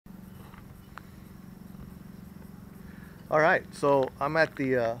All right, so I'm at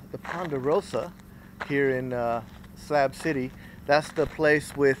the Ponderosa here in Slab City. That's the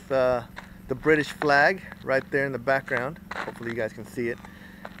place with the British flag right there in the background. Hopefully you guys can see it.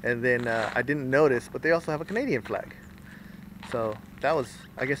 And then I didn't notice, but they also have a Canadian flag. So that was,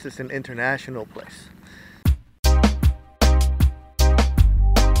 I guess it's an international place.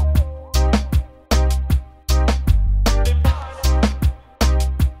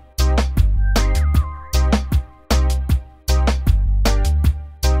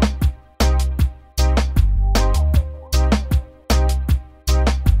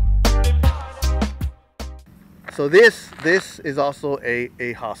 So this is also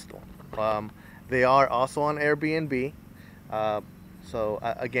a hostel. They are also on Airbnb.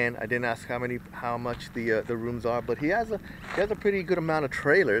 Again, I didn't ask how much the rooms are, but he has a pretty good amount of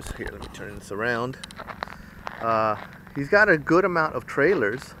trailers. Here, let me turn this around. He's got a good amount of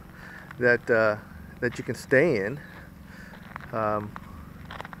trailers that you can stay in.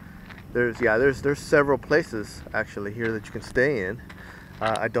 There's several places actually here that you can stay in.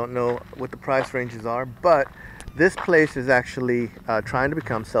 I don't know what the price ranges are, but this place is actually trying to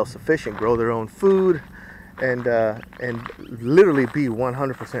become self-sufficient, grow their own food, and literally be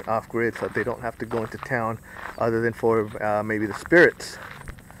 100% off-grid, so they don't have to go into town other than for maybe the spirits.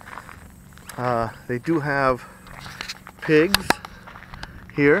 They do have pigs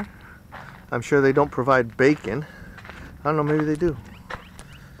here. I'm sure they don't provide bacon. I don't know, maybe they do.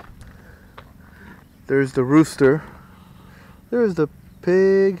 There's the rooster. There's the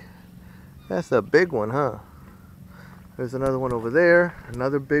pig. That's the big one, huh? There's another one over there,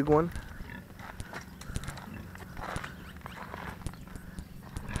 another big one.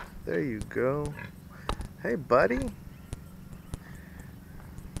 There you go. Hey, buddy.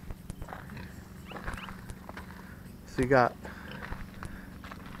 So you got,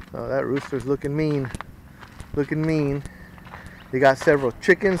 oh, that rooster's looking mean. Looking mean. You got several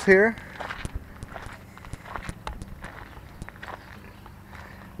chickens here.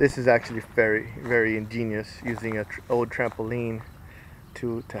 This is actually very, very ingenious, using an old trampoline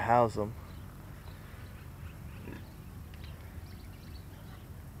to house them.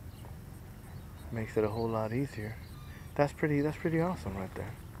 Makes it a whole lot easier. That's pretty awesome right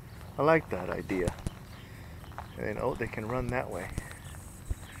there. I like that idea. And then, oh, they can run that way.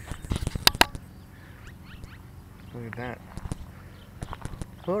 Look at that.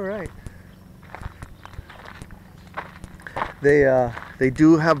 All right. They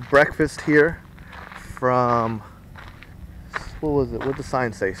do have breakfast here from, what was it? What did the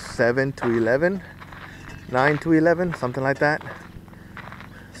sign say? 7 to 11? 9 to 11? Something like that.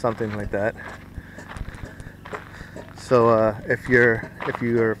 Something like that. So if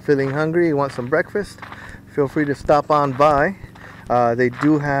you're feeling hungry, you want some breakfast, feel free to stop on by. They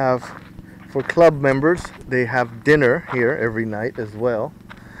do have, for club members, they have dinner here every night as well.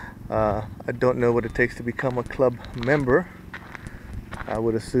 I don't know what it takes to become a club member. I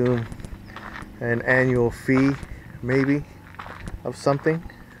would assume an annual fee, maybe, of something.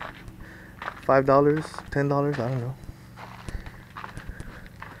 $5, $10, I don't know.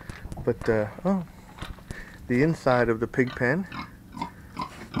 But, oh, the inside of the pig pen.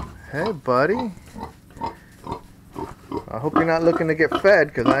 Hey, buddy. I hope you're not looking to get fed,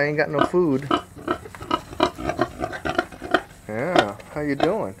 because I ain't got no food. Yeah, how you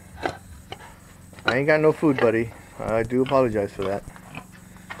doing? I ain't got no food, buddy. I do apologize for that.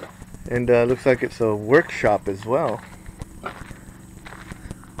 And looks like it's a workshop as well.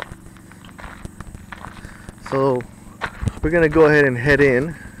 So we're gonna go ahead and head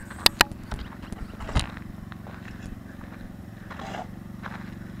in.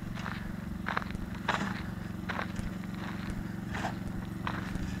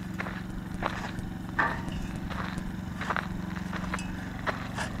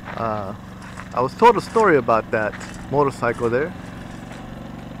 I was told a story about that motorcycle there.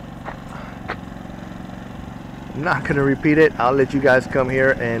 I'm not gonna repeat it. I'll let you guys come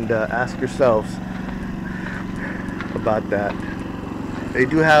here and ask yourselves about that. They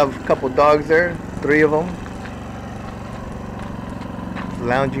do have a couple dogs there, 3 of them,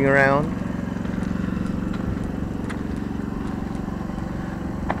 lounging around.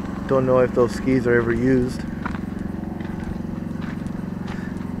 Don't know if those skis are ever used.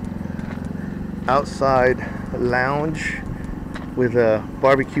 Outside lounge with a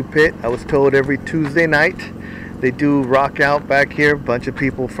barbecue pit. I was told every Tuesday night they do rock out back here. A bunch of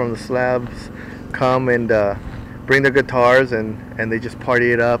people from the slabs come and bring their guitars and they just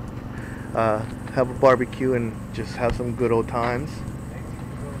party it up, have a barbecue and just have some good old times.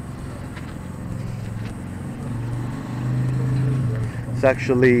 It's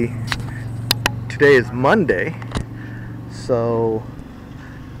actually, today is Monday, So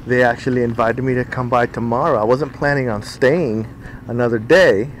they actually invited me to come by tomorrow. I wasn't planning on staying another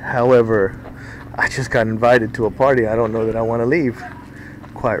day. However, I just got invited to a party. I don't know that I want to leave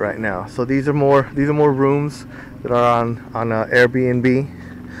quite right now. So these are more rooms that are on Airbnb.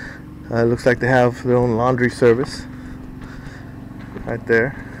 It looks like they have their own laundry service right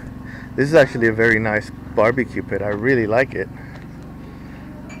there. This is actually a very nice barbecue pit. I really like it.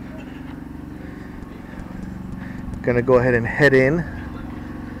 Gonna go ahead and head in.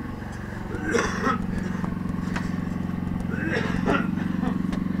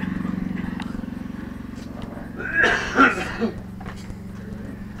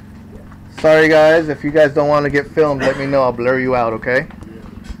 Sorry guys, if you guys don't want to get filmed, let me know. I'll blur you out, okay?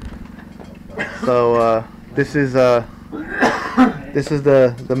 So this is the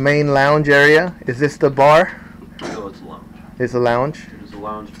main lounge area. Is this the bar? No, it's a lounge. It's a lounge? It's a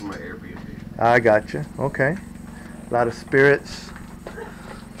lounge for my Airbnb. I gotcha. Okay. A lot of spirits.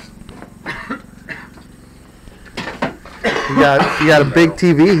 You got a big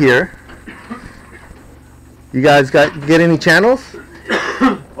TV here. You guys get any channels?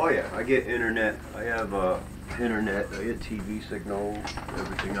 Oh yeah, I get internet. I have internet. I get TV signal.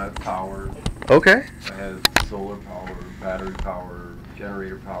 Everything. I have power. Okay. I have solar power, battery power,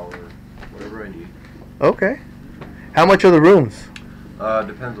 generator power, whatever I need. Okay. How much are the rooms?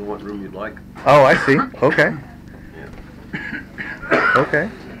 Depends on what room you'd like. Oh, I see. Okay. Yeah. Okay.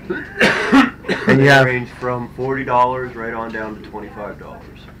 And you have range from $40 right on down to $25.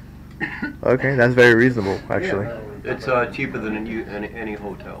 Okay, that's very reasonable, actually. Yeah. It's cheaper than any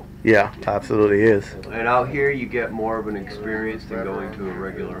hotel. Yeah, absolutely is. And out here you get more of an experience than going to a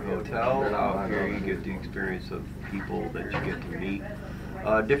regular hotel. Out here you get the experience of people that you get to meet.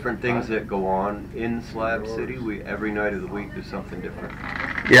 Different things that go on in Slab City. Every night of the week there's something different.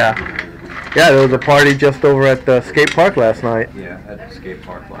 Yeah. Yeah, there was a party just over at the skate park last night. Yeah, at the skate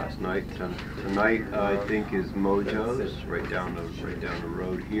park last night. Tonight I think is Mojo's, right down the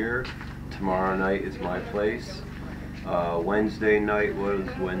road here. Tomorrow night is my place. Wednesday night was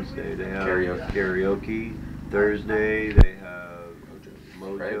Wednesday. They have karaoke. Thursday they have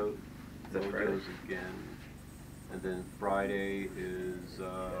Mojo's again. And then Friday is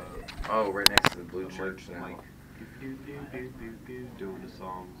right next to the Blue Church now. Like, doing the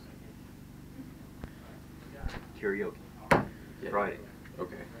songs. Karaoke. Yeah. Friday.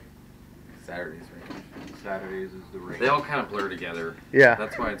 Okay. Saturdays, right? Saturdays is the rain. They all kind of blur together. Yeah.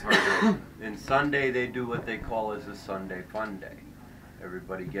 That's why it's hard to... And Sunday they do what they call as a Sunday Fun Day.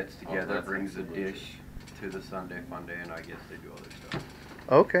 Everybody gets together, brings a dish to the Sunday Fun Day, and I guess they do other stuff.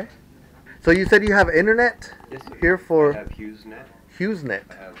 Okay. So you said you have internet? Yes, sir. Here for... I have HughesNet. HughesNet.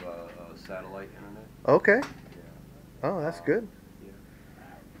 I have satellite internet. Okay. Yeah. Oh, that's good. Yeah.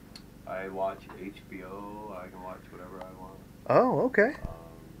 I watch HBO. I can watch whatever I want. Oh, okay.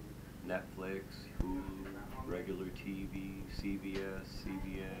 Netflix, Hulu, regular TV, CBS,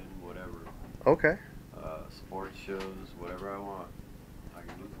 CBN, whatever. Okay. Sports shows, whatever I want, I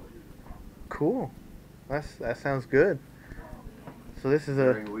can do for you. Cool. That sounds good. So this is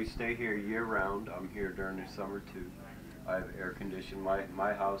a... We stay here year round. I'm here during the summer too. I have air conditioned.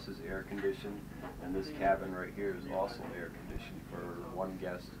 My house is air conditioned, and this cabin right here is also air conditioned for one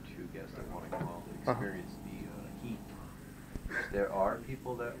guest, two guests that want to come out and experience the heat. There are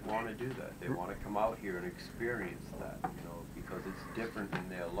people that want to do that. They want to come out here and experience that, because it's different in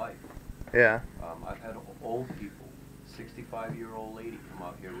their life. Yeah. I've had old people, 65-year-old lady come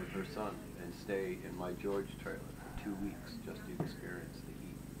out here with her son and stay in my George trailer for 2 weeks just to experience the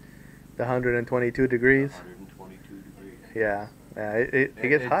heat. The 122 degrees. 122 degrees. Yeah. Yeah. It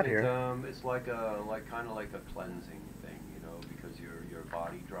gets hot here. It's kind of like a cleansing thing, because your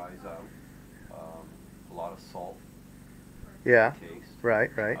body dries out. A lot of salt. Yeah. Taste.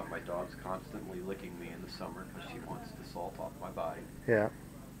 Right. My dog's constantly licking me in the summer because she wants the salt off my body. Yeah.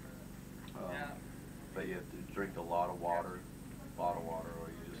 But you have to drink a lot of water, or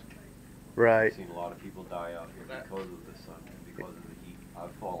you just... Right. I've seen a lot of people die out here because of the sun and because of the heat.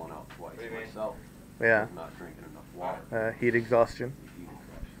 I've fallen out twice myself. Yeah. Not drinking enough water. Heat exhaustion. Heat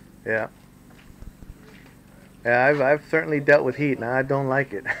exhaustion. Yeah. Yeah, I've certainly dealt with heat. Now I don't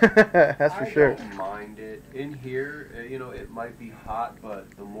like it. That's for sure. I don't mind it. In here, it might be hot, but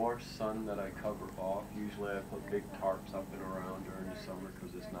the more sun that I cover off, usually I put big tarps up and around during the summer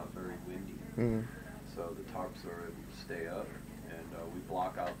because it's not very windy. Mm. So the tarps are able to stay up, and we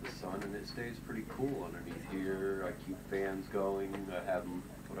block out the sun, and it stays pretty cool underneath here. I keep fans going. I have them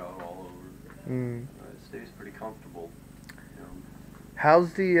put out all over. Mm. It stays pretty comfortable.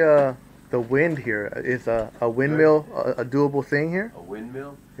 How's the the wind here. Is a windmill a doable thing here? A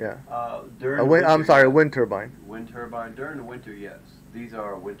windmill? Yeah. During A the wind, I'm winter, sorry, a yes. wind turbine. Wind turbine during the winter, yes. These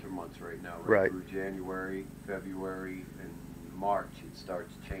are winter months right now, Right. through January, February, and March. It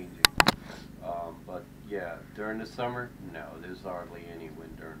starts changing. But yeah, during the summer, no, there's hardly any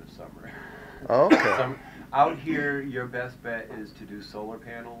wind during the summer. Okay. Out here, your best bet is to do solar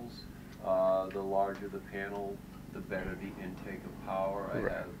panels. The larger the panel, the better the intake of power.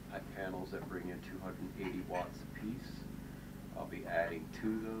 Right. I have panels that bring in 280 watts apiece. I'll be adding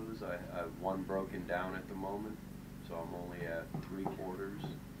to those. I have one broken down at the moment, so I'm only at 3/4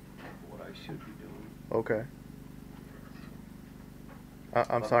 of what I should be doing. Okay.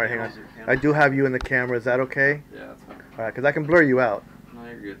 I'm But sorry, hang on. panels are I panels. do have you in the camera. Is that okay? Yeah, that's fine. All right, because I can blur you out. No,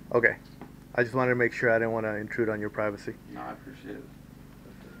 you're good. Okay. I just wanted to make sure I didn't want to intrude on your privacy. No, I appreciate it.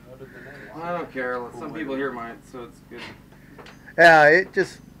 Other than that, I don't care. Some people hear mine, so it's good. Yeah, it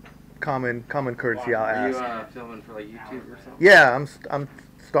just common courtesy. I'll Are you ask. filming for like YouTube or something? Yeah, I'm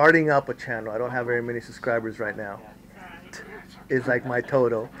starting up a channel. I don't have very many subscribers right now. It's like my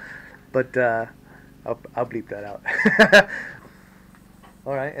total, but I'll bleep that out.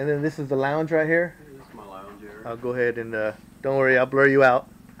 All right, and then this is the lounge right here. this is my lounge area. I'll go ahead and don't worry, I'll blur you out.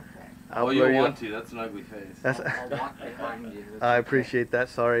 I'll Well, blur you you want out. to. That's an ugly face. That's, I'll walk behind you. I appreciate that.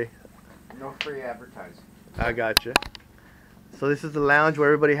 Sorry, No free advertising. I got you. So this is the lounge where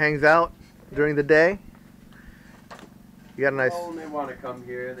everybody hangs out during the day. You got a nice. Oh, and they want to come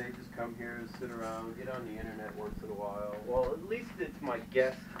here. They just come here and sit around, get on the internet once in a while. Well, at least it's my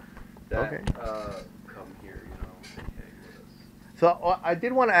guests that Okay. come here, you know, and hang with us. So I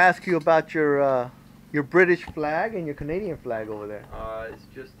did want to ask you about your British flag and your Canadian flag over there. It's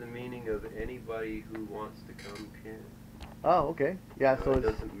just the meaning of anybody who wants to come can. Oh, okay. Yeah, so it it's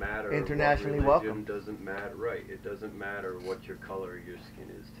doesn't matter. internationally what religion, welcome. Doesn't matter, right? It doesn't matter what your color of your skin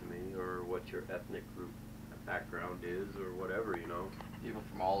is to me, or what your ethnic group background is, or whatever, you know. People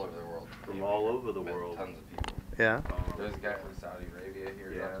from all over the world. From all over the Met world. Tons of people. yeah. There's a guy from Saudi Arabia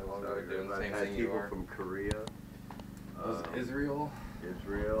here. Yeah, not too long ago, doing the I've same had thing you people are. from Korea, Was Israel?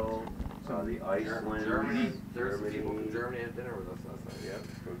 Israel, the Iceland, Germany. There's Germany. people from Germany had dinner with us last night.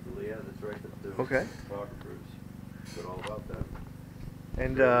 Yeah, yeah, that's right. The Okay. photographers. Good all about that.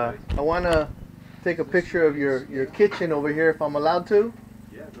 And I want to take a picture of your kitchen over here if I'm allowed to.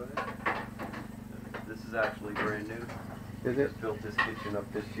 Yeah, go ahead. This is actually brand new. Is We it? just built this kitchen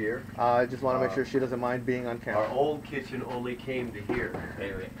up this year. I just want to make sure she doesn't mind being on Our camera. old kitchen only came to here.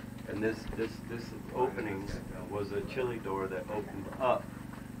 And this opening was a chili door that opened up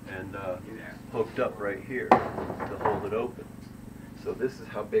and hooked up right here to hold it open. So this is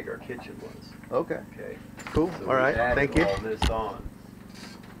how big our kitchen was. Okay. Okay. Cool. So All we right. added Thank you. all this on.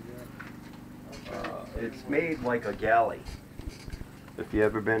 It's made like a galley. If you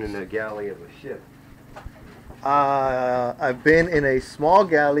ever been in a galley of a ship. I've been in a small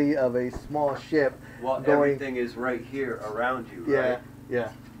galley of a small ship. Well, going. everything is right here around you, Yeah. right?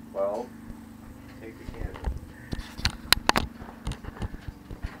 Yeah. Well, take the camera.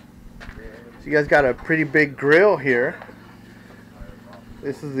 So you guys got a pretty big grill here.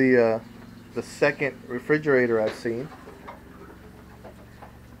 This is the second refrigerator I've seen.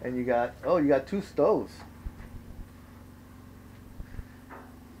 And you got two stoves.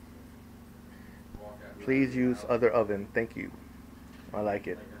 Please use other oven. Thank you. I like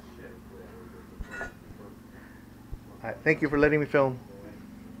it. All right, thank you for letting me film.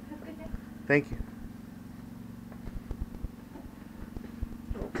 Thank you.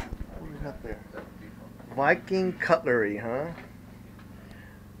 What do you got there? Viking cutlery, huh?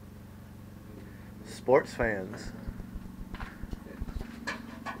 Sports fans.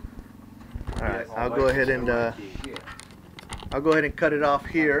 All right, I'll go ahead and cut it off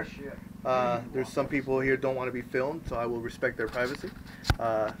here. There's some people here who don't want to be filmed, so I will respect their privacy.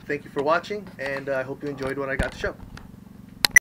 Thank you for watching, and I hope you enjoyed what I got to show.